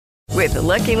With the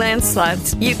Lucky Land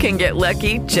Slots, you can get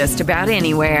lucky just about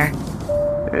anywhere.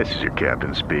 This is your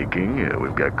captain speaking.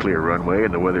 We've got clear runway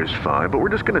and the weather's fine, but we're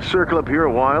just going to circle up here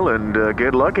a while and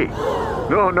get lucky.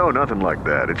 No, nothing like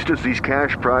that. It's just these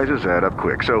cash prizes add up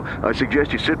quick. So I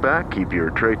suggest you sit back, keep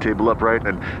your tray table upright,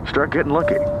 and start getting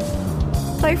lucky.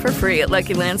 Play for free at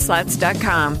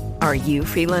LuckyLandSlots.com. Are you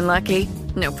feeling lucky?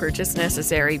 No purchase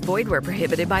necessary. Void where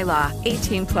prohibited by law.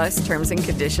 18 plus terms and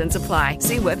conditions apply.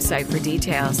 See website for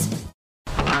details.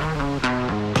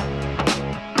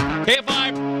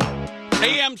 KFI.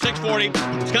 AM 640.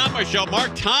 It's Conway Show.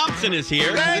 Mark Thompson is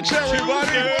here. Thanks, everybody.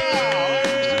 Wow.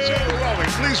 This is overwhelming.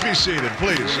 Please be seated,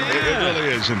 please. Yeah. It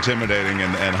really is intimidating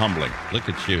and humbling. Look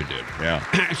at you, dude.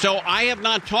 Yeah. So I have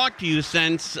not talked to you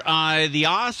since the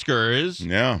Oscars.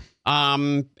 Yeah.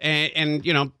 And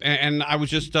you know, and I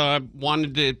was just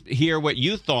wanted to hear what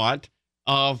you thought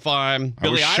of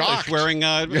Billie Eilish wearing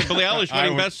Billie Eilish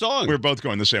winning Best Song. We were both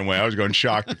going the same way. I was going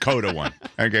shocked. Coda won.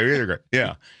 Okay, either great.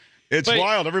 Yeah. It's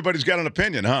wild. Everybody's got an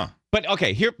opinion, huh? But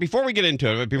okay, here before we get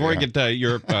into it, before we get to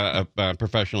your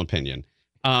professional opinion,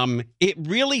 it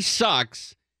really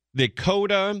sucks that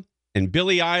Coda and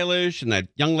Billie Eilish and that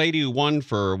young lady who won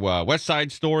for West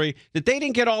Side Story, that they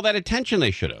didn't get all that attention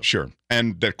they should have. Sure.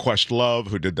 And that Questlove,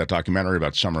 who did that documentary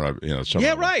about Summer,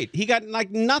 yeah, right. He got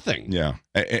like nothing. Yeah.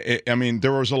 I mean,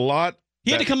 there was a lot.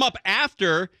 He had to come up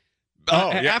after.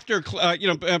 After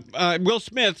Will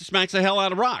Smith smacks the hell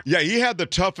out of Rock. Yeah, he had the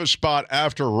toughest spot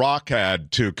after Rock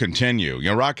had to continue. You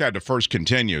know, Rock had to first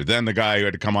continue. Then the guy who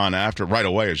had to come on after right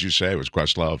away, as you say, was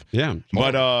Questlove. Yeah.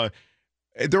 But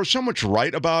there was so much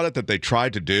right about it that they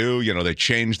tried to do. You know, they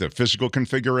changed the physical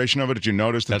configuration of it. Did you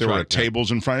notice that there were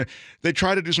tables in front? They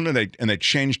tried to do something, and they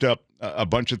changed up a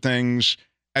bunch of things.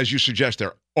 As you suggest,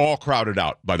 they're all crowded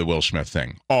out by the Will Smith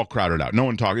thing. All crowded out. No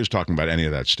one is talking about any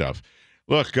of that stuff.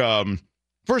 Look,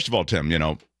 first of all, Tim, you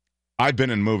know, I've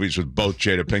been in movies with both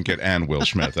Jada Pinkett and Will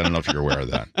Smith. I don't know if you're aware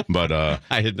of that, but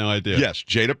I had no idea. Yes,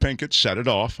 Jada Pinkett Set It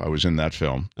Off. I was in that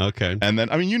film. Okay, and then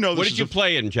I mean, you know, what did you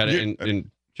play in Jada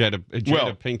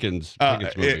Pinkett's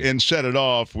movie? In Set It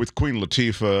Off with Queen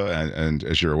Latifah, and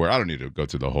as you're aware, I don't need to go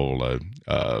through the whole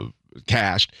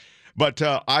cast, but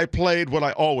I played what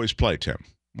I always play, Tim.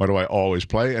 What do I always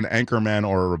play? An anchorman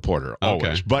or a reporter,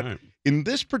 always. Okay. But in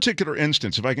this particular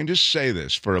instance, if I can just say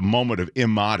this for a moment of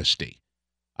immodesty,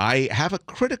 I have a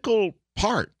critical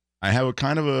part. I have a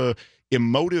kind of a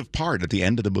emotive part at the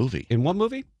end of the movie. In what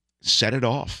movie? Set It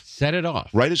Off. Set It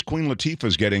Off. Right as Queen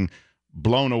Latifah's getting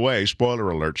blown away, spoiler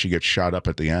alert, she gets shot up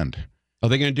at the end. Are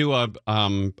they going to do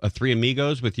a Three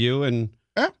Amigos with you? And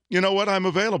you know what? I'm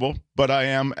available, but I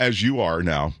am, as you are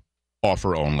now,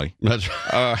 offer only. That's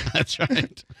right. That's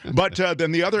right. But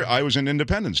then the other, I was in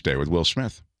Independence Day with Will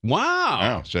Smith.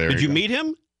 Wow. Oh, so did you meet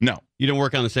him? No. You didn't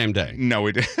work on the same day? No,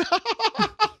 we did.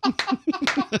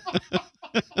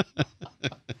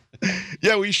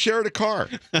 Yeah, we shared a car.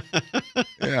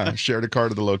 Yeah, shared a car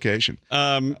to the location.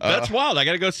 That's wild. I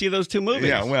got to go see those two movies.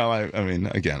 Yeah, well, I mean,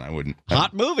 again, I wouldn't.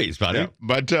 Hot movies, buddy. Yeah,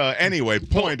 but anyway,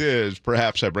 point is,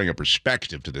 perhaps I bring a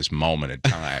perspective to this moment in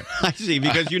time. I see,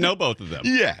 because you know both of them.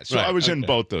 Yeah, so I was in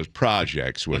both those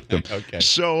projects with them. Okay.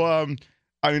 So,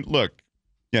 I mean, look,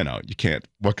 you know, you can't,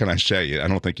 what can I say? I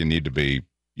don't think you need to be,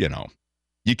 you know,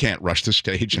 you can't rush the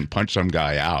stage and punch some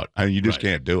guy out. I mean, you just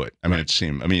can't do it. I mean,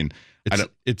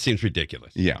 it seems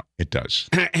ridiculous. Yeah, it does.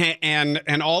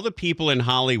 and all the people in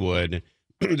Hollywood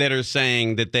that are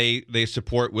saying that they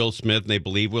support Will Smith and they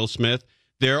believe Will Smith,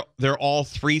 they're all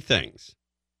three things.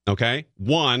 Okay?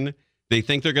 One, they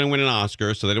think they're going to win an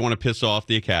Oscar, so they don't want to piss off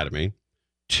the Academy.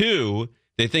 Two,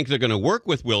 they think they're going to work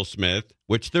with Will Smith,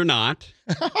 which they're not.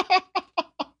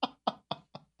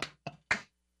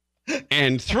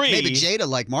 And three, maybe Jada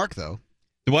like Mark though.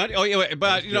 What? Oh yeah,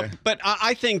 but you know, but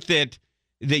I think that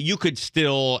you could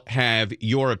still have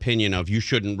your opinion of you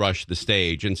shouldn't rush the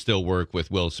stage and still work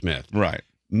with Will Smith. Right.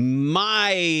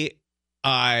 My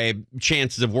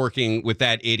chances of working with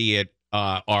that idiot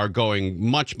are going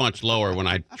much, much lower when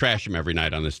I trash him every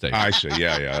night on the stage. I see.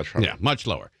 Yeah, that's right. Yeah, much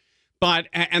lower. But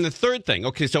and the third thing,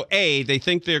 okay, so A, they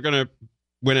think they're going to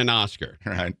win an Oscar.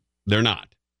 Right. They're not.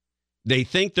 They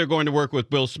think they're going to work with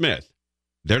Will Smith.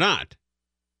 They're not.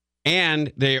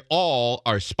 And they all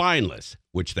are spineless,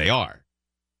 which they are.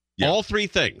 Yeah. All three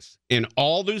things in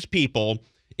all those people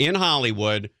in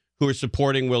Hollywood who are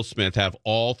supporting Will Smith have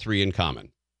all three in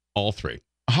common. All three.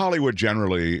 Hollywood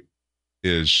generally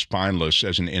is spineless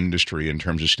as an industry in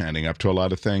terms of standing up to a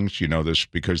lot of things. You know this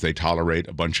because they tolerate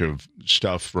a bunch of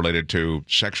stuff related to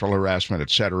sexual harassment, et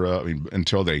cetera. I mean,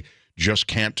 until they just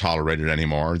can't tolerate it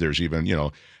anymore. There's even, you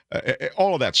know,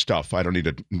 all of that stuff. I don't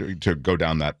need to go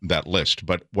down that list.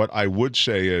 But what I would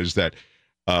say is that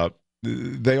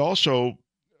they also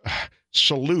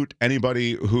salute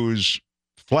anybody whose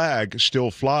flag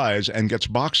still flies and gets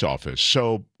box office.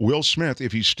 So Will Smith,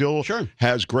 if he still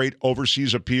has great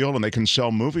overseas appeal and they can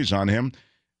sell movies on him,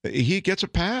 he gets a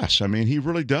pass. I mean, he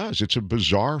really does. It's a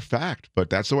bizarre fact, but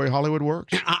that's the way Hollywood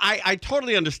works. I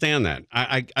totally understand that.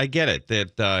 I get it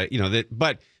that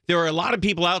but there are a lot of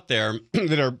people out there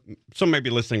that are, some may be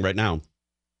listening right now,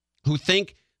 who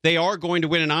think they are going to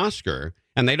win an Oscar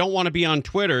and they don't want to be on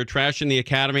Twitter trashing the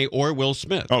Academy or Will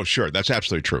Smith. Oh, sure. That's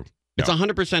absolutely true. It's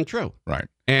 100% true. Right.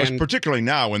 And particularly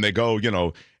now when they go,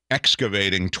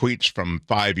 excavating tweets from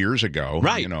 5 years ago.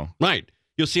 Right. Right.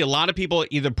 You'll see a lot of people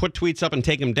either put tweets up and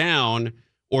take them down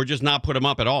or just not put them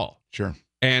up at all. Sure.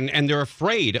 And they're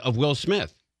afraid of Will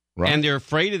Smith. Right. And they're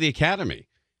afraid of the Academy.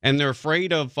 And they're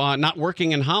afraid of not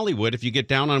working in Hollywood if you get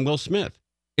down on Will Smith.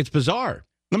 It's bizarre.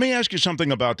 Let me ask you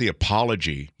something about the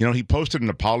apology. He posted an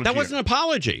apology. That wasn't an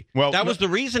apology. Well, that was the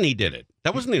reason he did it.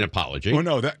 That wasn't an apology. Well,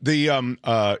 no.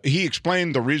 He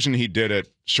explained the reason he did it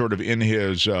sort of in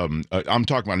his. I'm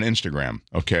talking about on Instagram.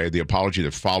 Okay, the apology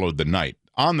that followed the night.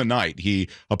 On the night, he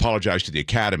apologized to the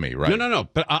Academy, right? No.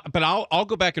 But I'll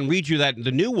go back and read you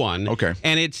the new one. Okay.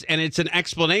 And it's an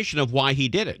explanation of why he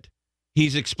did it.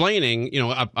 He's explaining,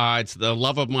 it's the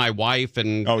love of my wife,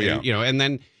 and and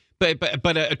then.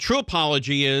 But a true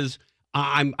apology is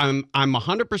I'm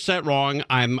 100% wrong.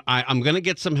 I'm going to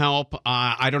get some help.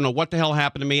 I don't know what the hell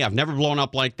happened to me. I've never blown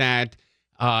up like that,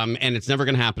 and it's never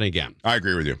going to happen again. I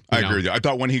agree with you. I agree with you. I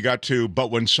thought when he got to,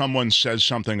 but when someone says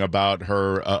something about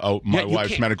her, my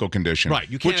wife's medical condition, right?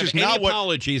 You can't have any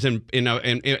apologies and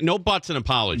no buts in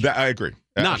apologies. I agree.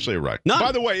 None. Absolutely right. None.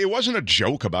 By the way, it wasn't a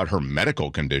joke about her medical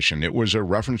condition. It was a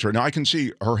reference to her. Now I can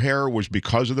see her hair was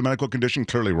because of the medical condition.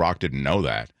 Clearly, Rock didn't know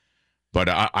that. But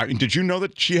did you know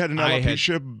that she had an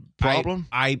alopecia problem?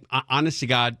 I honest to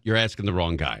God, you're asking the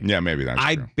wrong guy. Yeah, maybe that's true.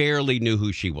 I barely knew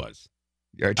who she was.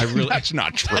 Yeah, that's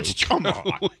not true. That's true. Come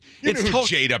on. You knew who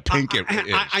Jada Pinkett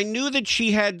is. I knew that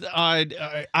she had, I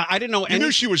didn't know any. You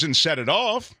knew she was in Set It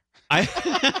Off. I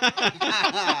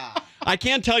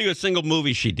can't tell you a single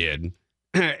movie she did.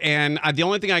 And the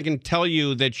only thing I can tell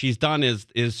you that she's done is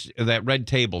that Red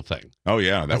Table thing. Oh,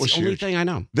 yeah. That was the only thing I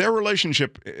know. Their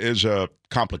relationship is a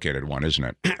complicated one, isn't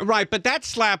it? Right. But that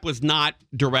slap was not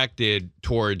directed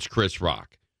towards Chris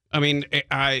Rock. I mean,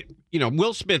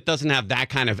 Will Smith doesn't have that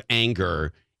kind of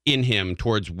anger in him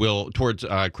towards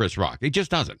Chris Rock. It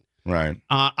just doesn't. Right.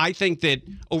 I think that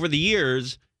over the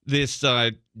years, this is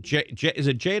it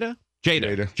Jada?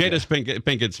 Jada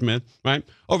Pinkett Smith, right?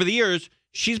 Over the years,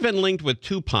 she's been linked with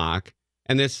Tupac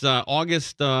and this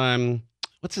August.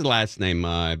 What's his last name?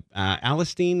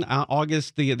 Alistine.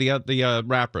 August, the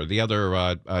rapper, the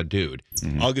other dude.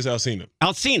 Mm-hmm. August Alsina.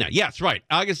 Alsina. Yes, right.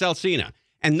 August Alsina.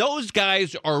 And those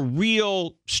guys are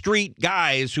real street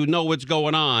guys who know what's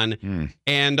going on. Mm.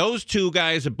 And those two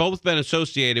guys have both been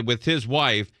associated with his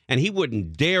wife, and he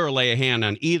wouldn't dare lay a hand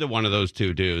on either one of those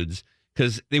two dudes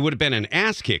because they would have been an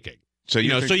ass kicking. So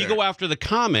you go after the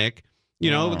comic.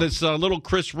 This little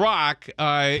Chris Rock,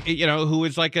 who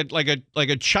is like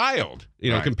a child,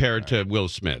 compared to Will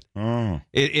Smith. Oh,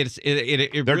 there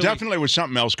really definitely was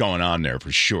something else going on there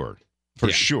for sure,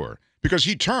 sure. Because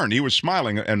he turned, he was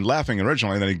smiling and laughing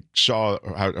originally, and then he saw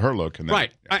her look, and then,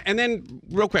 right. And then,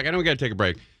 real quick, I know we got to take a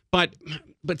break, but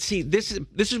see, this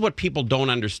is what people don't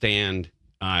understand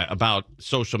about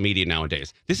social media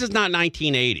nowadays. This is not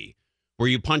 1980, where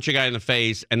you punch a guy in the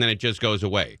face and then it just goes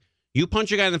away. You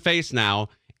punch a guy in the face now,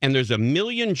 and there's a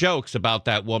million jokes about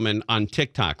that woman on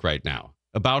TikTok right now,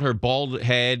 about her bald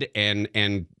head and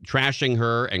trashing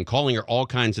her and calling her all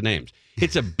kinds of names.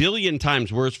 It's a billion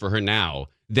times worse for her now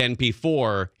than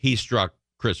before he struck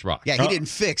Chris Rock. Yeah, he didn't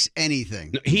fix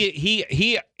anything.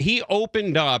 He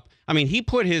opened up. I mean, he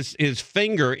put his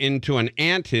finger into an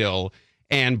anthill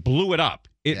and blew it up.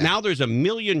 Now there's a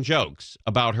million jokes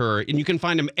about her, and you can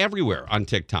find them everywhere on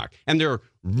TikTok. And they're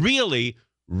really,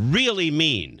 really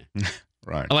mean.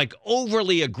 Right. Like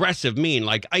overly aggressive mean.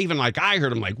 I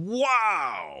heard them like,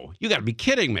 wow, you got to be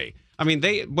kidding me. I mean,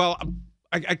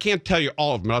 I can't tell you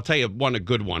all of them, but I'll tell you a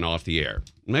good one off the air.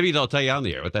 Maybe they'll tell you on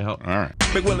the air. What the hell? All right.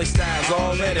 Big Willie Styles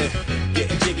all in it.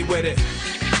 Getting jiggy with it.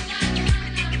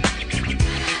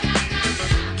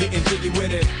 Getting jiggy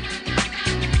with it.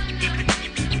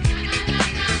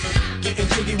 Getting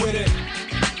jiggy with it.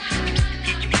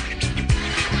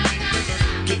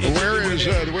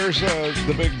 Where's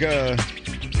the big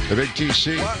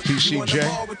TCJ?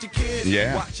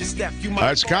 Yeah.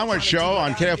 It's Conway Show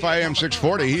on KFI AM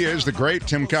 640. He is the great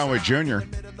Tim Conway Jr.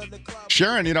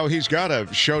 Sharon, he's got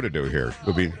a show to do here.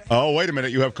 Oh, wait a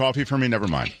minute. You have coffee for me? Never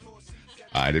mind.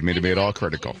 I didn't mean to be at all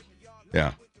critical.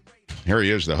 Yeah. Here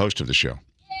he is, the host of the show.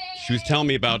 She was telling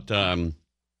me about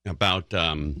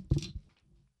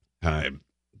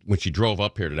when she drove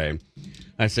up here today.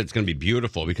 I said it's going to be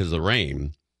beautiful because of the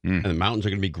rain, and the mountains are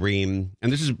going to be green.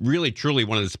 And this is really, truly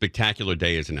one of the spectacular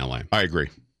days in L.A. I agree.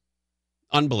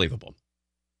 Unbelievable.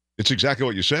 It's exactly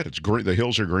what you said. It's green. The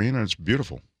hills are green, and it's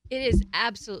beautiful. It is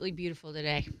absolutely beautiful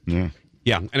today. Yeah.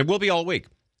 Yeah, and it will be all week,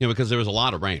 because there was a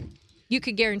lot of rain. You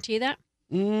could guarantee that?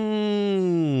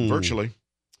 Virtually.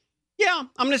 Yeah,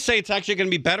 I'm going to say it's actually going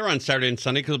to be better on Saturday and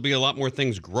Sunday because there'll be a lot more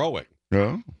things growing.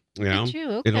 Yeah. You know, Did you?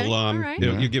 Okay. It'll All right.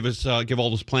 you give all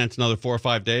those plants another 4 or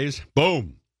 5 days.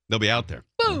 Boom, they'll be out there.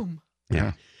 Boom.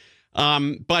 Yeah.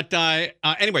 But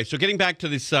anyway, so getting back to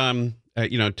this,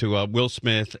 to Will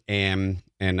Smith and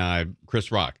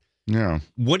Chris Rock. Yeah.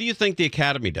 What do you think the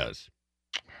Academy does?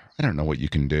 I don't know what you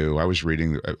can do. I was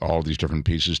reading all these different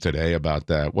pieces today about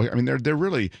that. Well, I mean, they're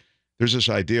really. There's this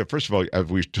idea. First of all,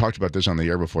 we've talked about this on the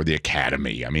air before. The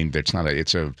Academy. I mean, it's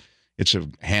a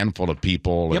handful of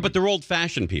people. Yeah, but they're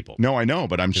old-fashioned people. No, I know,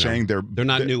 but I'm saying they're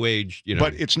not new age.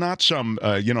 But it's not some.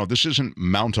 This isn't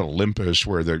Mount Olympus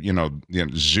where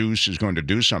Zeus is going to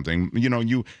do something.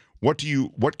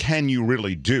 What can you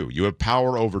really do? You have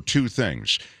power over two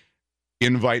things.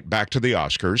 Invite back to the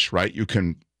Oscars, right? You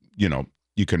can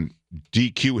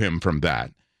DQ him from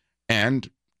that, and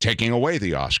taking away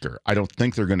the Oscar. I don't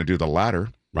think they're going to do the latter.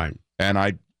 Right. And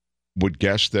I would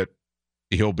guess that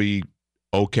he'll be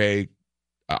okay.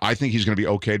 I think he's going to be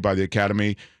okayed by the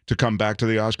Academy to come back to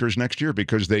the Oscars next year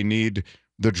because they need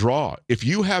the draw. If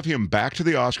you have him back to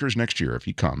the Oscars next year, if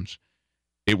he comes,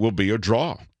 it will be a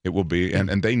draw. It will be,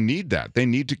 and they need that. They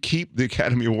need to keep the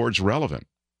Academy Awards relevant.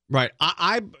 Right.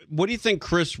 What do you think,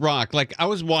 Chris Rock? Like, I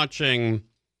was watching,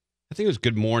 I think it was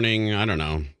Good Morning, I don't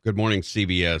know, Good Morning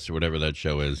CBS or whatever that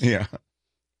show is. Yeah.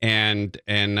 And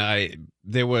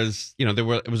there was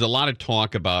a lot of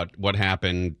talk about what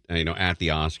happened, at the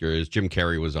Oscars. Jim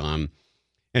Carrey was on,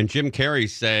 and Jim Carrey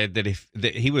said that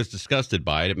that he was disgusted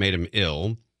by it. It made him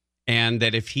ill, and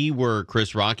that if he were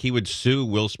Chris Rock, he would sue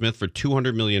Will Smith for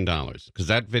 $200 million because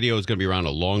that video is going to be around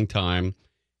a long time,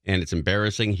 and it's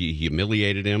embarrassing. He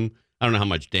humiliated him. I don't know how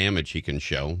much damage he can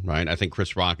show, right? I think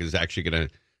Chris Rock is actually going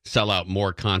to sell out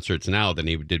more concerts now than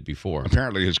he did before.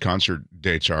 Apparently his concert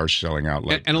dates are selling out.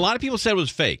 And a lot of people said it was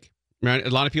fake, right?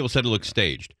 A lot of people said it looked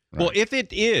staged. Right. Well, if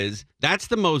it is, that's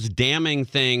the most damning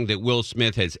thing that Will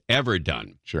Smith has ever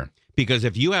done. Sure. Because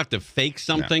if you have to fake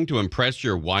something to impress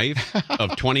your wife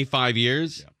of 25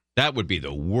 years, that would be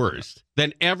the worst.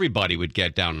 Then everybody would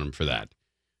get down on him for that.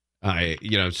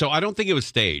 So I don't think it was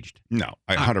staged. No,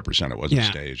 100% it wasn't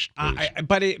staged.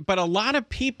 But a lot of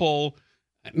people,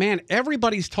 man,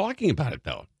 everybody's talking about it,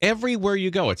 though. Everywhere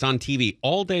you go, it's on TV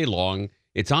all day long.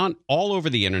 It's on all over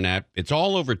the internet. It's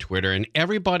all over Twitter. And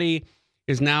everybody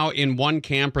is now in one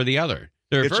camp or the other.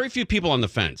 There are very few people on the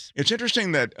fence. It's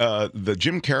interesting that the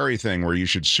Jim Carrey thing where you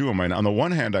should sue him, and on the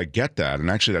one hand, I get that.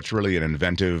 And actually, that's really an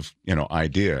inventive,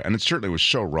 idea. And it certainly was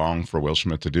so wrong for Will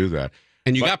Smith to do that.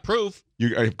 And you got proof.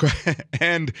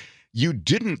 And you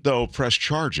didn't, though, press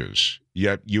charges,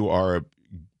 yet you are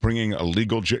bringing a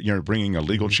legal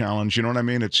challenge. You know what I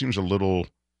mean? It seems a little.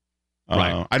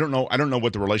 Right. I don't know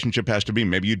what the relationship has to be.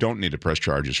 Maybe you don't need to press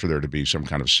charges for there to be some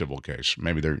kind of civil case.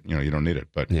 Maybe you don't need it.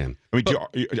 But yeah. I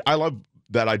mean, I love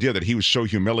that idea that he was so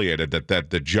humiliated that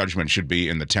the judgment should be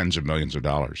in the tens of millions of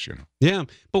dollars. Yeah,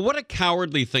 but what a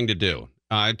cowardly thing to do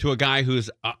to a guy who's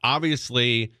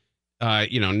obviously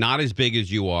not as big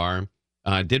as you are,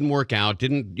 didn't work out,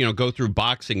 didn't go through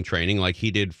boxing training like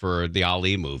he did for the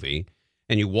Ali movie,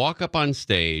 and you walk up on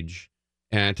stage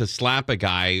and to slap a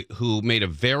guy who made a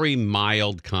very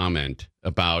mild comment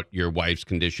about your wife's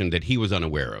condition that he was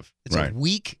unaware of. It's a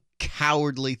weak,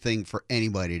 cowardly thing for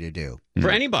anybody to do. For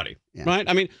anybody, right?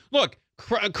 I mean, look,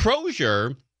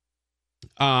 Crozier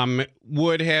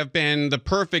would have been the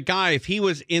perfect guy. If he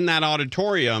was in that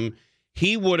auditorium,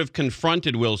 he would have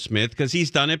confronted Will Smith because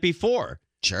he's done it before.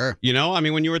 Sure.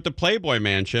 When you were at the Playboy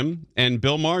Mansion and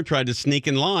Bill Maher tried to sneak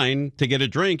in line to get a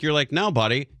drink, you're like, no,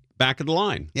 buddy. Back of the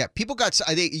line. Yeah, people got.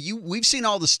 We've seen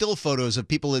all the still photos of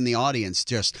people in the audience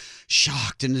just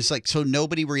shocked, and it's like so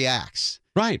nobody reacts.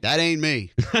 Right. That ain't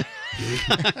me. That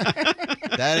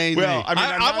ain't me. I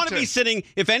mean, I want to be sitting.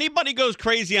 If anybody goes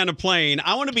crazy on a plane,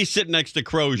 I want to be sitting next to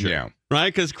Crozier. Yeah. Right,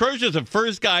 because Crozier's the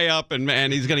first guy up,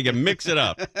 and he's going to mix it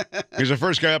up. He's the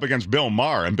first guy up against Bill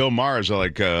Maher, and Bill Maher is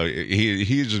like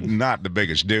he's not the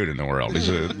biggest dude in the world. He's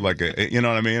you know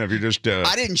what I mean? If you're just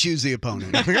I didn't choose the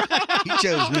opponent. He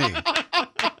chose me.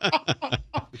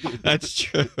 That's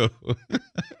true.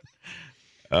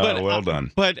 Well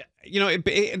done. But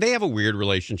they have a weird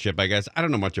relationship, I guess. I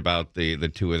don't know much about the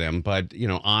two of them, but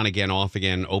on again, off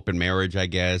again, open marriage, I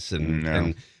guess.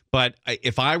 But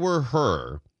if I were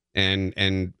her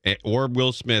or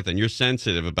Will Smith, and you're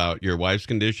sensitive about your wife's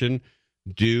condition,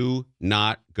 do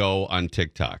not go on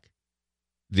TikTok.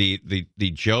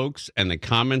 The jokes and the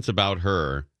comments about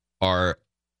her are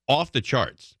off the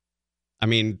charts. I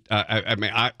mean,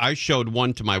 I showed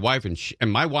one to my wife,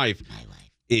 and my wife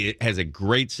has a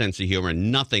great sense of humor,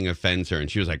 and nothing offends her.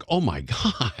 And she was like, "Oh my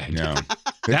God,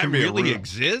 that really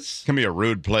exists." Can be a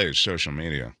rude place, social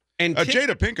media. And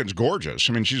Jada Pinkett's gorgeous.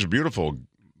 I mean, she's a beautiful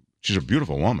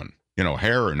woman.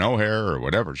 Hair or no hair or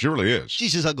whatever, she really is.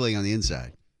 She's just ugly on the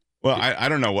inside. Well, I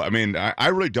don't know. I mean, I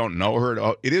really don't know her at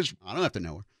all. It is. I don't have to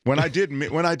know her. When I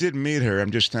did meet her,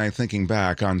 I'm just thinking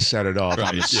back on Set It Off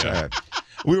on the set.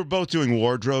 We were both doing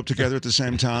wardrobe together at the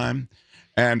same time,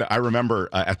 and I remember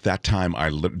at that time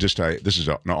this is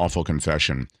an awful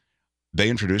confession. They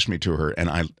introduced me to her, and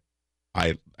I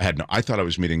thought I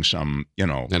was meeting some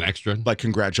an extra, like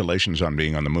congratulations on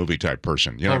being on the movie type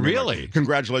person. Really? Like,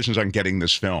 congratulations on getting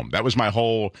this film. That was my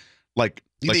whole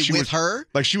she was her?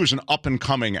 Like she was an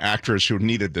up-and-coming actress who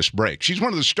needed this break. She's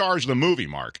one of the stars of the movie,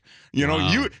 Mark.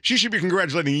 She should be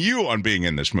congratulating you on being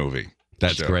in this movie.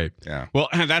 That's great. Yeah. Well,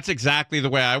 that's exactly the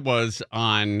way I was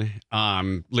on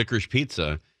Licorice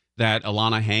Pizza. That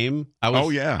Alana Haim.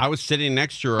 I was sitting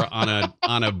next to her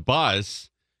on a bus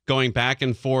going back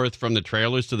and forth from the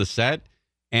trailers to the set,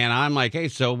 and I'm like, "Hey,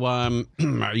 so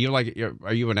are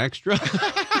you an extra?"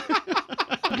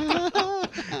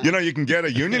 You can get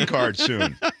a union card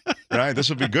soon, right? This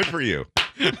will be good for you.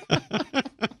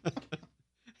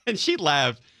 And she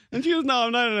laughed, and she goes, "No,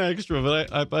 I'm not an extra, but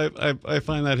I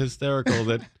find that hysterical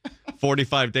that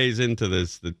 45 days into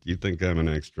this that you think I'm an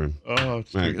extra." Oh,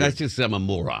 right. That's just I'm a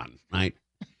moron, right?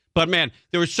 But man,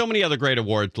 there were so many other great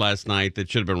awards last night that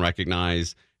should have been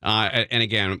recognized. And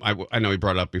again, I know we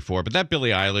brought it up before, but that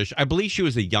Billie Eilish, I believe she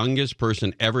was the youngest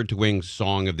person ever to win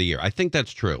Song of the Year. I think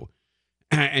that's true.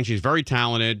 And she's very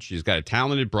talented. She's got a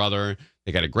talented brother.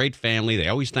 They got a great family. They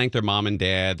always thank their mom and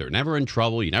dad. They're never in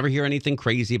trouble. You never hear anything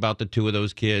crazy about the two of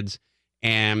those kids.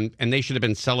 And they should have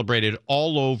been celebrated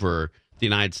all over the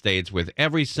United States, with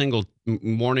every single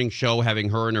morning show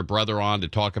having her and her brother on to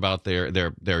talk about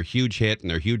their huge hit and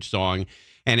their huge song.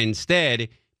 And instead,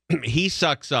 he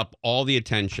sucks up all the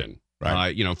attention,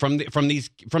 right? From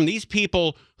these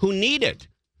people who need it.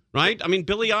 Right? I mean,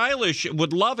 Billie Eilish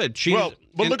would love it.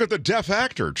 But look at the deaf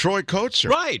actor, Troy Kotsur.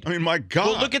 Right. I mean, my God.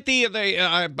 Well, look at the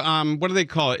what do they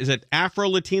call it? Is it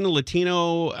Afro-Latino,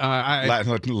 Latino?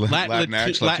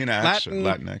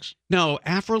 Latinx. No,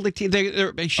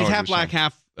 Afro-Latino. She's half black,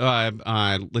 half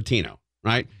Latino,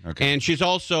 right? Okay. And she's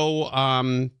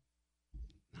also,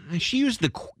 she used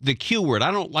the Q word.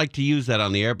 I don't like to use that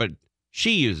on the air, but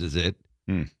she uses it.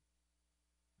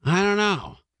 I don't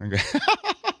know. Okay.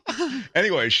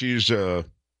 Anyway, she's I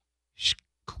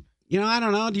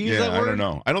don't know. Do you use that word?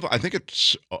 I don't know. I think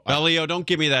it's Bellio. Don't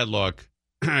give me that look.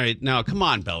 All right, no, come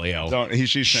on, Bellio.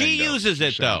 She uses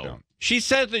it though. She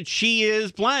says that she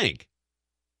is blank.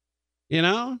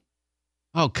 Oh,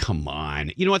 come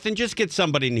on. You know what? Then just get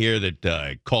somebody in here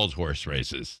that calls horse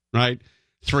races, right?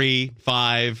 3,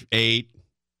 5, 8,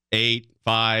 8,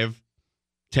 5,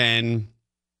 10.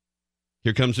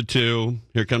 Here comes the 2.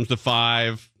 Here comes the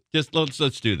 5. Just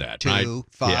let's do that. 2, right?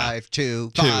 5,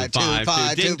 2, 5, 2,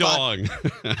 5, 2, ding dong.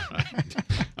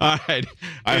 All right.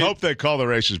 I hope they call the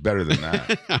races better than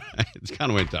that. It's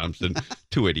Conway Thompson.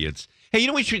 Two idiots. Hey, you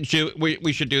know what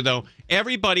we should do though?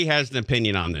 Everybody has an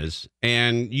opinion on this,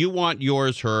 and you want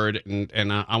yours heard,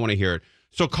 and I want to hear it.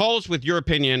 So call us with your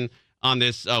opinion on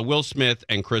this Will Smith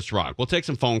and Chris Rock. We'll take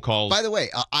some phone calls. By the way,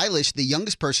 Eilish, the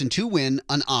youngest person to win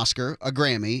an Oscar, a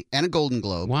Grammy, and a Golden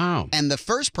Globe. Wow. And the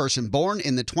first person born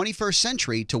in the 21st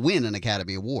century to win an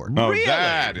Academy Award. Oh, really?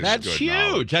 That's huge.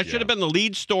 Knowledge. That should have been the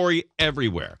lead story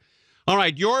everywhere. All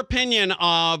right, your opinion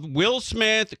of Will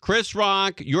Smith, Chris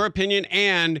Rock, your opinion,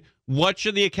 and what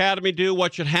should the Academy do?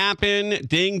 What should happen?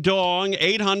 Ding dong,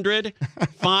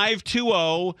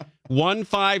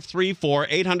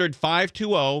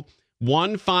 800-520-1534,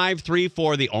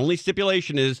 800-520-1534. The only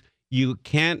stipulation is you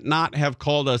can't not have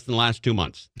called us in the last 2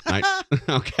 months. Right?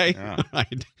 Okay? Yeah.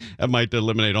 Right. That might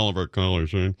eliminate all of our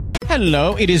callers, right?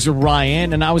 Hello, it is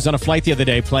Ryan, and I was on a flight the other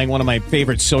day playing one of my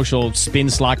favorite social spin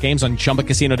slot games on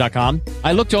ChumbaCasino.com.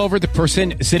 I looked over at the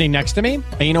person sitting next to me,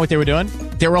 and you know what they were doing?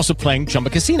 They were also playing Chumba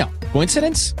Casino.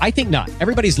 Coincidence? I think not.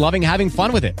 Everybody's loving having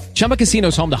fun with it. Chumba Casino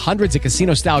is home to hundreds of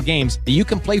casino-style games that you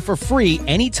can play for free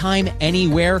anytime,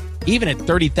 anywhere, even at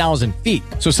 30,000 feet.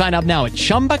 So sign up now at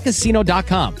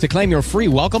ChumbaCasino.com to claim your free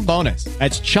welcome bonus.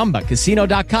 That's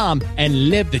ChumbaCasino.com and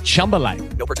live the Chumba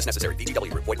life. No purchase necessary.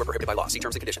 VGW. Void where prohibited by law. See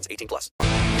terms and conditions. 18 plus.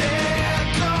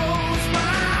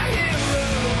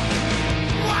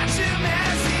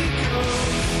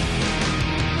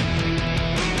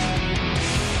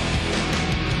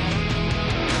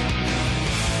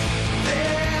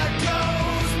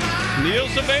 Neil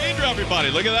Saavedra, everybody.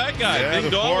 Look at that guy. Yeah,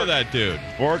 Big dog with that dude.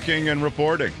 Forking and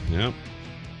reporting. Yep.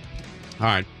 All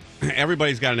right.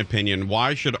 Everybody's got an opinion.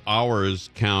 Why should ours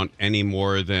count any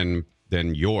more than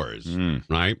yours?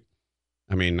 Right?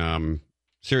 I mean,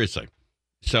 seriously.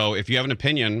 So if you have an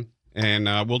opinion, and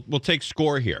we'll take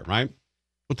score here, right?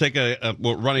 We'll take a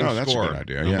running that's score. a good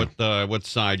idea. Yeah. What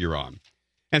side you're on.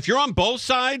 And if you're on both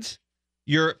sides,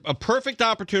 you're a perfect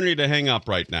opportunity to hang up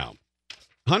right now.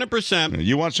 100%.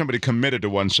 You want somebody committed to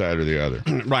one side or the other.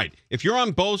 Right. If you're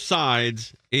on both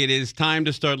sides, it is time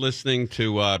to start listening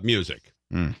to music.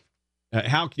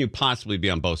 How can you possibly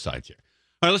be on both sides here?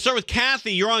 All right, let's start with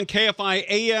Kathy. You're on KFI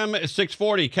AM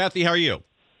 640. Kathy, how are you?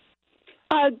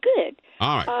 Good.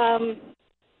 All right.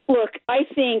 Look, I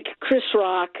think Chris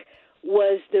Rock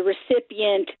was the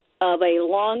recipient of a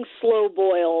long, slow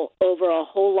boil over a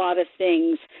whole lot of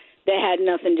things that had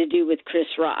nothing to do with Chris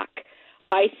Rock.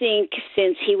 I think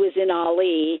since he was in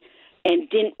Ali and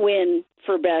didn't win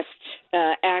for Best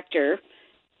Actor,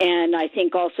 and I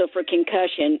think also for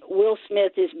Concussion, Will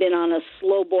Smith has been on a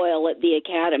slow boil at the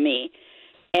Academy.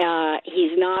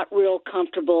 He's not real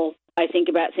comfortable, I think,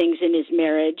 about things in his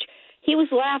marriage. He was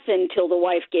laughing till the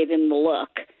wife gave him the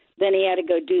look. Then he had to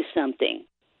go do something.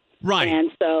 Right.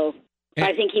 And so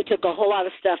I think he took a whole lot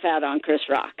of stuff out on Chris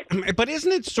Rock. But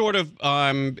isn't it sort of,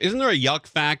 isn't there a yuck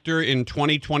factor in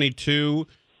 2022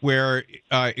 where,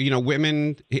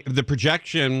 women, the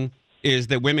projection is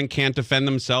that women can't defend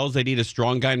themselves. They need a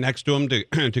strong guy next to them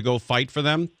to go fight for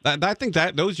them. I think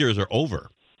that those years are over.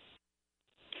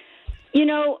 You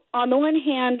know, on the one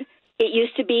hand, it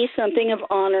used to be something of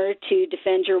honor to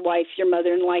defend your wife, your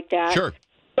mother, and like that. Sure.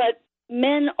 But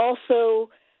men also,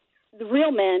 the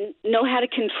real men, know how to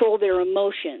control their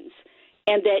emotions.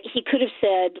 And that he could have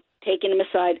said, taken him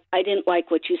aside, I didn't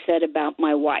like what you said about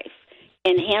my wife,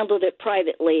 and handled it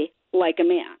privately like a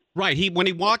man. Right. When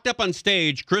he walked up on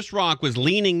stage, Chris Rock was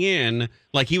leaning in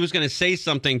like he was going to say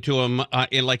something to him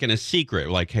in a secret.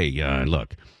 Like, hey,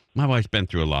 look, my wife's been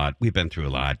through a lot. We've been through a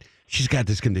lot. She's got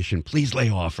this condition. Please lay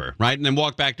off her. Right. And then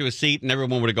walk back to his seat and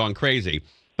everyone would have gone crazy.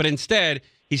 But instead,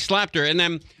 he slapped her. And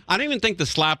then I don't even think the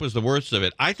slap was the worst of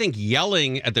it. I think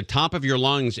yelling at the top of your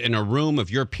lungs in a room of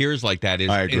your peers like that is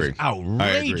outrageous. I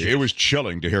agree. It was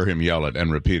chilling to hear him yell it and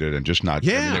repeat it and just not.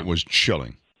 Yeah. I mean, it was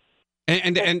chilling.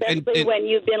 Especially when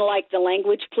you've been like the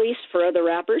language police for other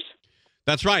rappers.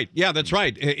 That's right. Yeah, that's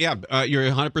right. Yeah, you're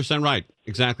 100% right.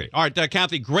 Exactly. All right,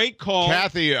 Kathy, great call.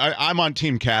 Kathy, I'm on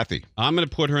Team Kathy. I'm going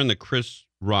to put her in the Chris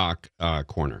Rock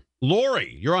corner.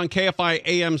 Lori, you're on KFI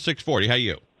AM 640. How are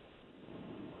you?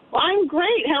 Well, I'm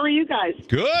great. How are you guys?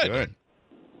 Good.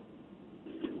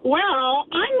 Well,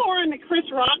 I'm more on the Chris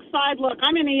Rock side. Look,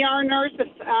 I'm an ER nurse.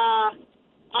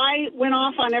 I went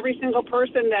off on every single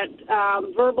person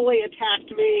that verbally attacked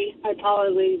me, I'd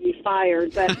probably be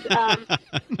fired. But I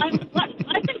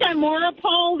think I'm more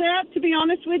appalled at, to be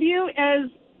honest with you, as,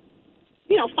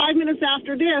 5 minutes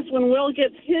after this, when Will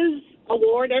gets his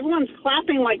award, everyone's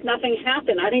clapping like nothing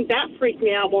happened. I think that freaked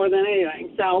me out more than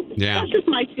anything. So that's just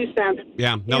my 2 cents.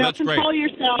 Yeah, no, that's great. Control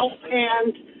yourself.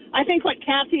 And I think what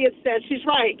Kathy had said, she's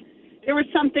right. There was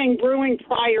something brewing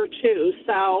prior to.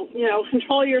 So,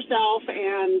 control yourself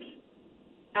and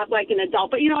act like an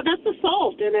adult. But, that's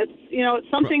assault. And it's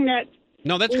something that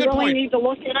that's a we good really point. need to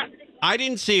look at. I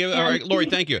didn't see, all right, Lori,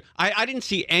 thank you. I didn't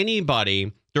see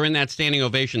anybody during that standing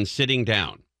ovation sitting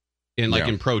down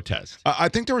in protest. I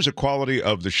think there was a quality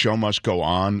of the show must go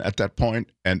on at that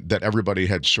point, and that everybody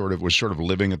was sort of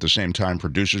living at the same time.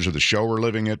 Producers of the show were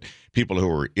living it. People who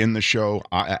were in the show,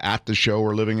 at the show,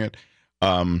 were living it.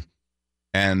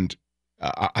 And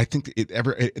I think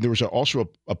there was also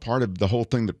a part of the whole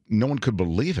thing that no one could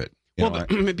believe it.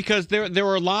 Because there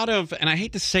were a lot of, and I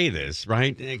hate to say this,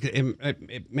 right?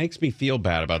 It makes me feel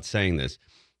bad about saying this,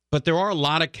 but there are a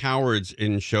lot of cowards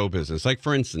in show business. Like,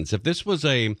 for instance, if this was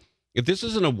an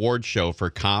award show for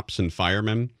cops and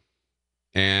firemen,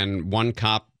 and one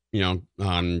cop,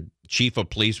 chief of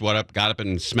police, got up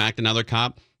and smacked another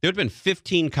cop, there would have been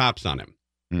 15 cops on him,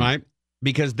 right?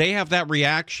 Because they have that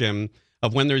reaction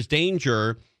of when there's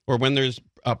danger or when there's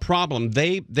a problem,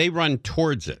 they run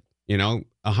towards it.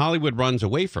 Hollywood runs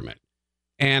away from it.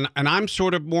 And I'm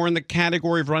sort of more in the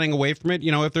category of running away from it.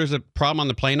 If there's a problem on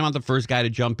the plane, I'm not the first guy to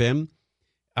jump in.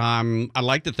 I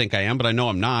like to think I am, but I know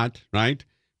I'm not, right?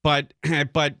 But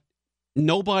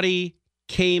nobody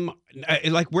came.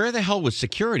 Like, where the hell was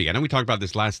security? I know we talked about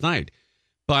this last night,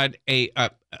 but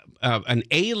an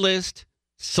A-list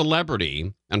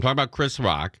celebrity, I'm talking about Chris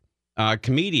Rock,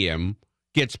 comedian,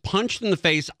 gets punched in the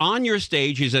face on your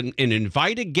stage. He's an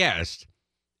invited guest.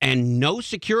 And no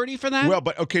security for that? Well,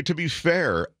 but okay, to be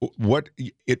fair,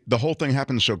 the whole thing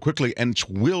happened so quickly, and it's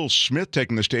Will Smith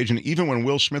taking the stage, and even when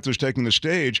Will Smith was taking the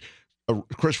stage,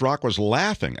 Chris Rock was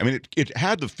laughing. I mean, it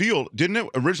had the feel, didn't it?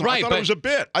 Originally, right, I thought it was a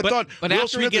bit. I thought Will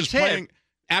Smith is playing.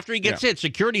 After he gets hit,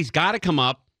 security's got to come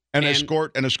up and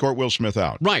escort Will Smith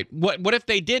out. Right. What if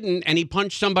they didn't and he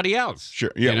punched somebody else?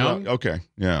 Sure. Yeah. Well, okay.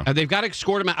 Yeah. They've got to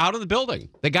escort him out of the building.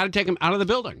 They got to take him out of the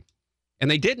building, and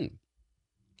they didn't.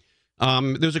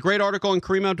 There's a great article on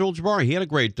Kareem Abdul-Jabbar. He had a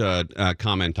great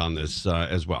comment on this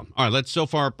as well. All right, let's so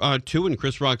far two in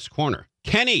Chris Rock's corner.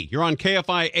 Kenny, you're on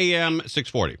KFI AM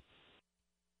 640.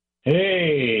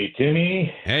 Hey,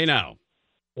 Timmy. Hey, now.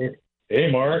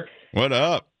 Hey, Mark. What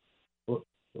up?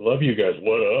 Love you guys.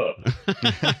 What up?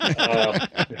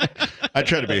 I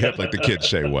try to be hip like the kids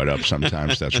say what up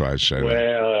sometimes. That's why I say that.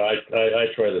 Well, I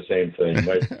try the same thing.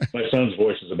 My son's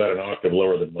voice is about an octave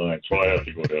lower than mine, so I have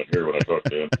to go down here when I talk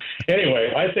to him.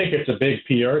 Anyway, I think it's a big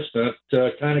PR stunt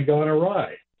kind of gone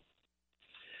awry.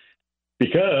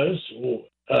 Because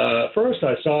first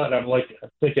I saw it and I'm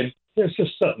thinking, there's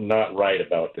just something not right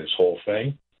about this whole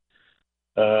thing.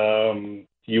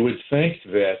 You would think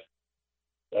that,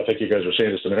 I think you guys were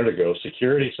saying this a minute ago,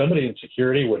 somebody in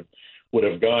security would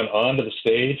have gone onto the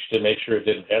stage to make sure it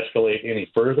didn't escalate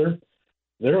any further.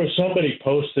 There was somebody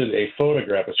posted a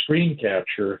photograph, a screen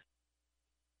capture,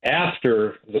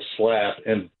 after the slap,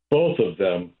 and both of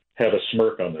them have a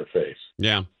smirk on their face.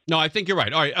 Yeah. No, I think you're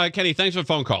right. All right, Kenny, thanks for the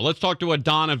phone call. Let's talk to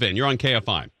Donovan. You're on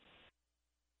KFI.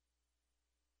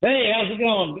 Hey, how's it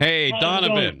going? Hey,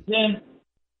 Donovan. Can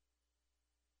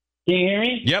you hear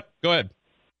me? Yep, go ahead.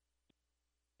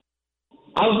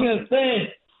 I was going to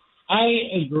say, I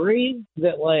agree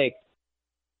that,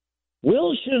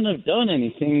 Will shouldn't have done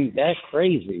anything that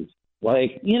crazy.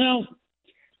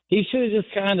 He should have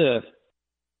just kind of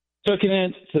taken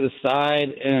it to the side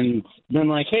and been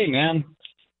like, hey, man,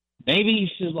 maybe you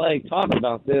should, talk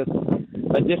about this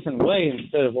a different way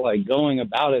instead of, going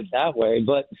about it that way.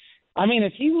 But, I mean,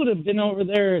 if he would have been over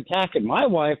there attacking my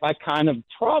wife, I kind of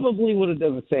probably would have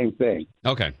done the same thing.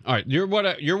 Okay. All right. You're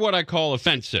what I call a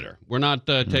fence sitter. We're not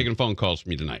taking phone calls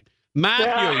from you tonight.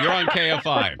 Matthew, you're on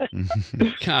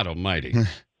KFI. God almighty.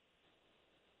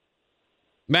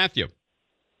 Matthew.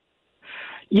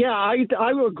 Yeah,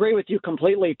 I would agree with you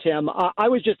completely, Tim. I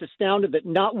was just astounded that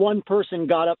not one person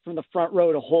got up from the front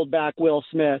row to hold back Will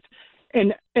Smith.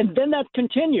 And then that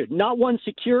continued. Not one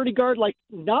security guard,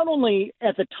 not only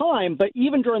at the time, but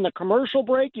even during the commercial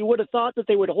break, you would have thought that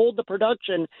they would hold the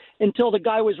production until the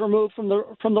guy was removed from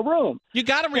the room. You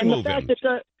got to remove him.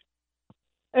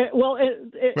 At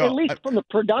least from the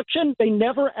production, they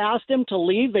never asked him to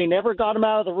leave. They never got him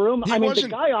out of the room. The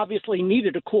guy obviously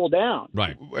needed to cool down.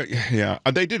 Right. Yeah.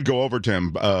 They did go over to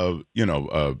him.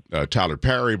 Tyler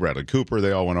Perry, Bradley Cooper,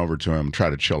 they all went over to him, try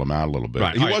to chill him out a little bit.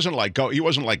 Right. He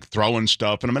wasn't throwing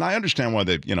stuff. And I understand why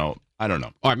they, I don't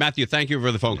know. All right, Matthew, thank you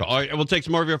for the phone call. All right, we'll take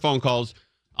some more of your phone calls.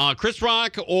 Chris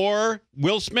Rock or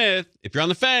Will Smith, if you're on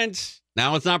the fence,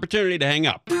 now it's an opportunity to hang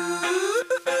up.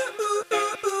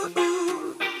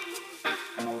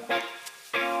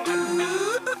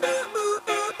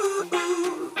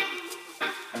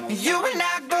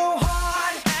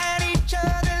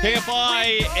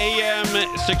 KFI AM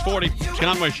 640.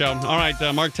 Conway Show. All right,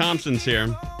 Mark Thompson's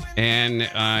here. And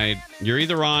you're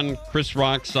either on Chris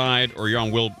Rock's side or you're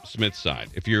on Will Smith's side.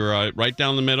 If you're right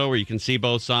down the middle where you can see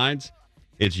both sides,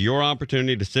 it's your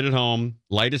opportunity to sit at home,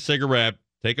 light a cigarette,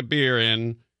 take a beer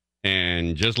in,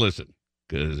 and just listen.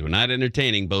 Because we're not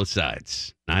entertaining both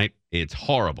sides. Right? It's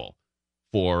horrible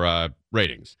for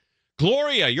ratings.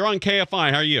 Gloria, you're on KFI.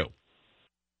 How are you?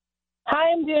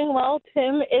 Hi, I'm doing well,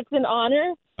 Tim. It's an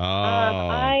honor.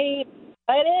 Oh.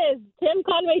 It is Tim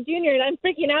Conway Jr. and I'm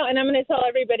freaking out, and I'm going to tell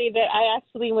everybody that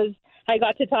I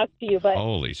got to talk to you. But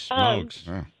holy smokes!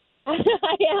 I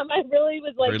am. I really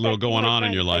was very little going on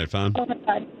in your life, huh? Oh my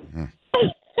God.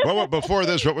 Well, before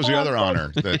this, what was the other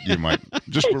honor that you might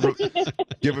just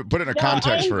put in a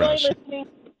context for us?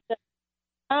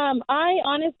 I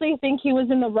honestly think he was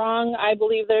in the wrong. I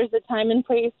believe there's a time and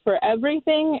place for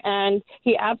everything, and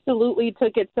he absolutely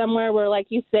took it somewhere where, like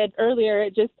you said earlier,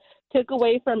 it just took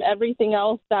away from everything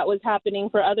else that was happening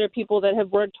for other people that have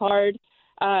worked hard.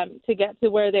 to get to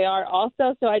where they are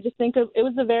also. So I just think it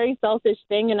was a very selfish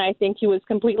thing, and I think he was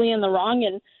completely in the wrong.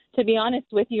 And to be honest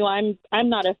with you, I'm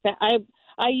not a fan.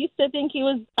 I used to think he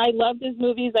was. I loved his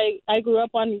movies. I grew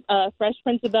up on Fresh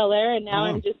Prince of Bel-Air, and now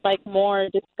I'm just like more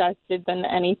disgusted than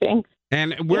anything.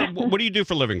 And what do you do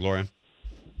for a living, Gloria?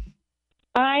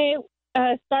 I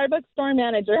Starbucks store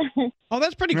manager. Oh,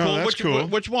 that's pretty cool. That's cool.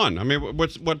 Which one? I mean,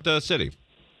 what city?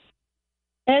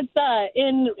 It's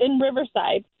in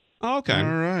Riverside. Oh, okay. All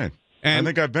right. And I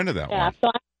think I've been to that one. Yeah, so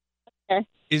I'm there.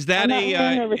 Is that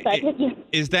Riverside.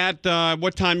 Is that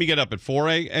what time you get up at 4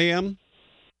 a.m.?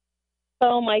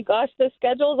 Oh my gosh, the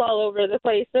schedule's all over the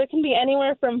place. So it can be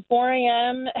anywhere from 4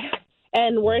 a.m.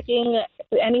 and working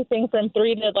anything from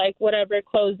 3 to like whatever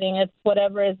closing. It's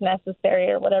whatever is necessary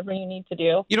or whatever you need to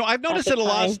do. You know, I've noticed that a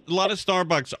lot of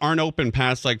Starbucks aren't open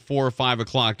past like 4 or 5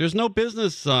 o'clock. There's no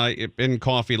business in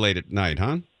coffee late at night,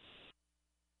 huh?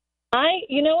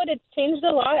 You know what? It's changed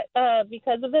a lot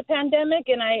because of the pandemic,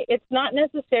 and it's not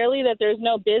necessarily that there's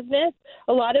no business.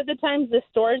 A lot of the times the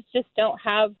stores just don't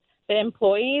have the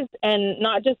employees, and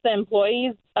not just the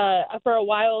employees. For a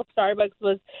while, Starbucks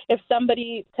was, if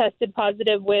somebody tested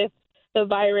positive with the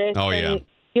virus,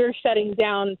 you're shutting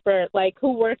down for like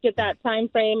who worked at that time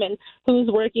frame and who's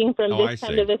working from this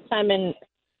time to this time, and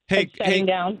shutting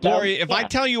down. Gloria, if I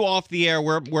tell you off the air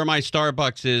where my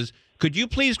Starbucks is, could you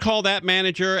please call that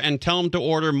manager and tell him to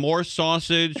order more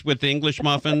sausage with English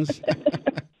muffins?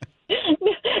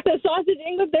 The sausage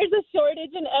English, there's a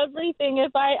shortage in everything.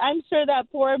 I'm sure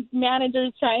that poor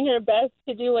manager's trying her best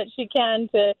to do what she can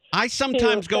to. I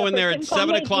sometimes go in there at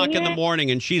 7 o'clock in the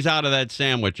morning and she's out of that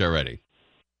sandwich already.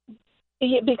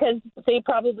 Yeah, because they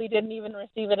probably didn't even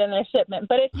receive it in their shipment.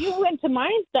 But if you went to my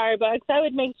Starbucks, I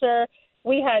would make sure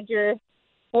we had your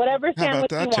whatever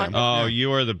sandwich you want. Oh,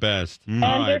 you are the best. And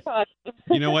All your right. coffee.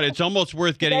 You know what? It's almost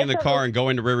worth getting in the car and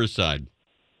going to Riverside.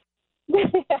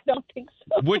 I don't think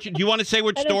so. Do you want to say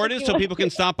which store it is so people can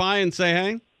stop by and say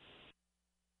hey?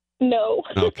 No.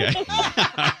 Okay.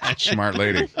 Smart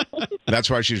lady. That's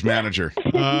why she's manager.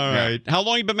 All right. How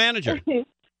long you been manager?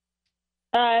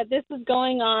 This is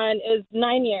going on is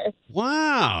 9 years.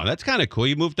 Wow, that's kind of cool.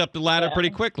 You moved up the ladder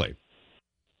pretty quickly.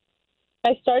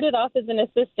 I started off as an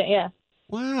assistant, yeah.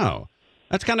 Wow.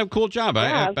 That's kind of a cool job.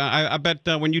 Yeah. I bet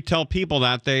when you tell people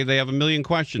that, they have a million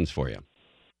questions for you.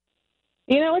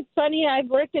 You know, it's funny. I've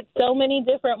worked at so many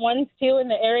different ones, too, in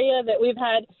the area that we've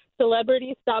had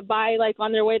celebrities stop by, like,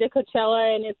 on their way to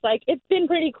Coachella, and it's been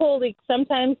pretty cool. Like,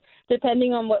 sometimes,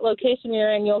 depending on what location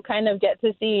you're in, you'll kind of get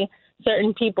to see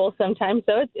certain people sometimes.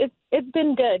 So it's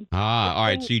been good. Ah, all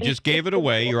right. So you just gave it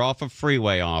away. You're off a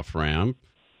freeway off-ramp.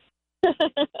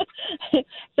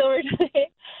 So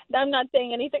I'm not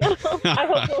saying anything else. I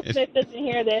hope Will Smith doesn't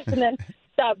hear this and then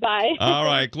stop by. All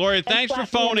right, Gloria, thanks for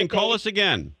phoning. Call us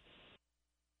again.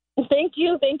 Thank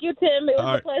you, Tim. It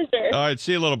was a pleasure. All right,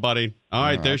 see you, little buddy. All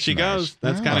right, there she goes.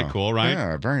 That's kind of cool, right?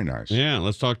 Yeah, very nice. Yeah,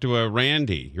 let's talk to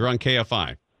Randy. You're on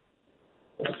KFI.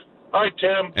 Hi,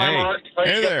 Tim. Hey. Hi, Mark. How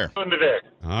you guys doing today?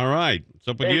 All right. What's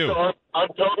up with you? So I'm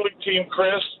totally Team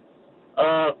Chris.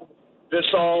 This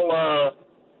all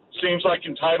seems like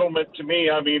entitlement to me.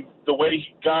 I mean, the way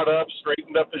he got up,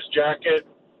 straightened up his jacket,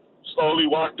 slowly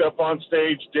walked up on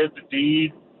stage, did the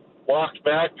deed, walked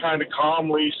back kind of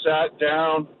calmly, sat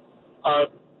down.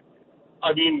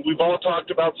 I mean, we've all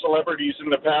talked about celebrities in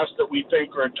the past that we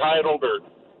think are entitled or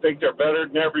think they're better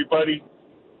than everybody.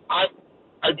 I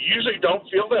usually don't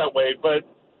feel that way, but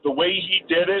the way he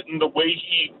did it and the way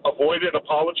he avoided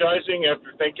apologizing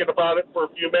after thinking about it for a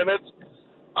few minutes,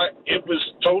 it was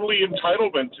totally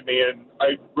entitlement to me, and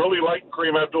I really like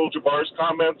Kareem Abdul-Jabbar's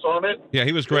comments on it. Yeah,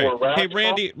 he was great. Hey,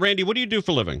 Randy, what do you do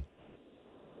for a living?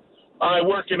 I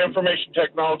work in information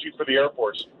technology for the Air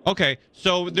Force. Okay,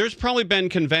 so there's probably been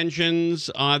conventions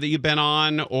that you've been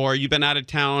on, or you've been out of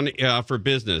town for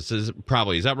business. Is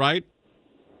that right?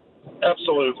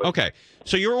 Absolutely. Okay,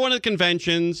 so you're at one of the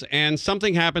conventions, and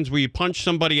something happens where you punch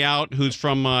somebody out who's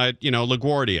from,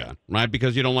 LaGuardia, right?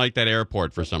 Because you don't like that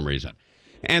airport for some reason.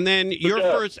 And then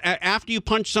after you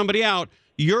punch somebody out,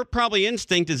 your probably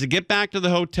instinct is to get back to the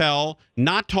hotel,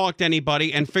 not talk to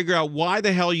anybody, and figure out why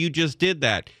the hell you just did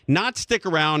that. Not stick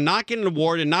around, not get an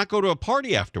award, and not go to a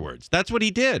party afterwards. That's what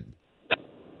he did.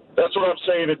 That's what I'm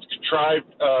saying. It's contrived.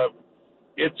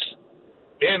 It's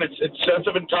sense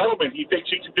of entitlement. He thinks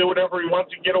he can do whatever he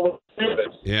wants and get away with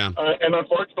it. Yeah. And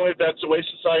unfortunately, that's the way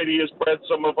society has bred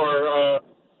some of our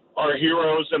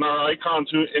heroes and our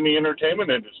icons in the entertainment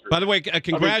industry. By the way,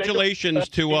 congratulations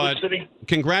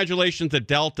to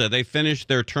Delta. They finished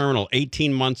their terminal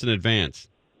 18 months in advance.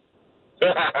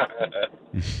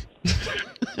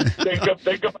 Think of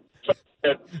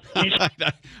it. He's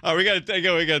Oh, we got to take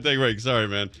a break. Sorry,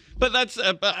 man. But that's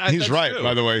he's right. True.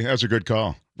 By the way, that's a good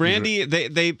call. Randy,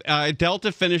 they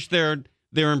Delta finished their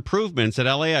improvements at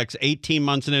LAX 18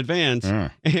 months in advance,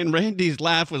 and Randy's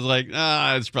laugh was like,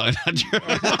 it's probably not true.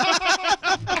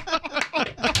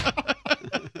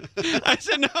 I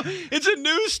said, no, it's a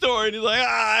news story. And he's like,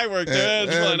 I work there.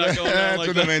 It's probably not going on That's like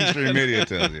what that. the mainstream media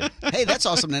tells you. Hey, that's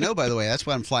awesome to know, by the way. That's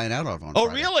what I'm flying out of on Oh,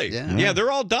 Friday. really? Yeah.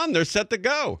 They're all done. They're set to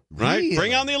go, right? Really?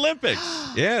 Bring on the Olympics.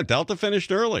 Yeah, Delta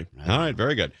finished early. All right,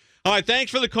 very good. All right,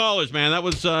 thanks for the callers, man. That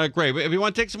was great. If you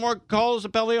want to take some more calls,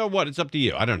 Belly, or what? It's up to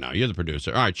you. I don't know. You're the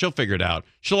producer. All right, she'll figure it out.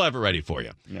 She'll have it ready for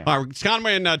you. Yeah. All right, it's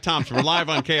Conway and Thompson. We're live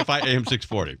on KFI AM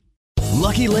 640.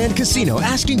 Lucky Land Casino,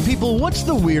 asking people, what's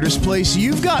the weirdest place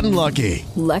you've gotten lucky?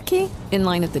 Lucky? In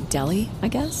line at the deli, I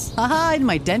guess? Aha, in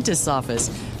my dentist's office.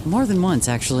 More than once,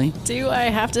 actually. Do I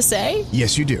have to say?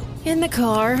 Yes, you do. In the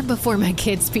car before my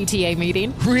kids' PTA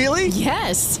meeting. Really?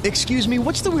 Yes. Excuse me,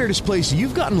 what's the weirdest place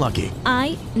you've gotten lucky?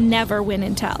 I never win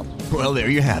and tell. Well, there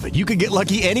you have it. You can get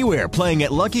lucky anywhere, playing at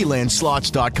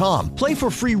LuckyLandSlots.com. Play for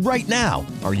free right now.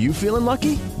 Are you feeling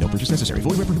lucky? No purchase necessary.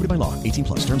 Void where prohibited by law.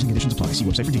 18+. Terms and conditions apply. See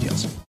website for details.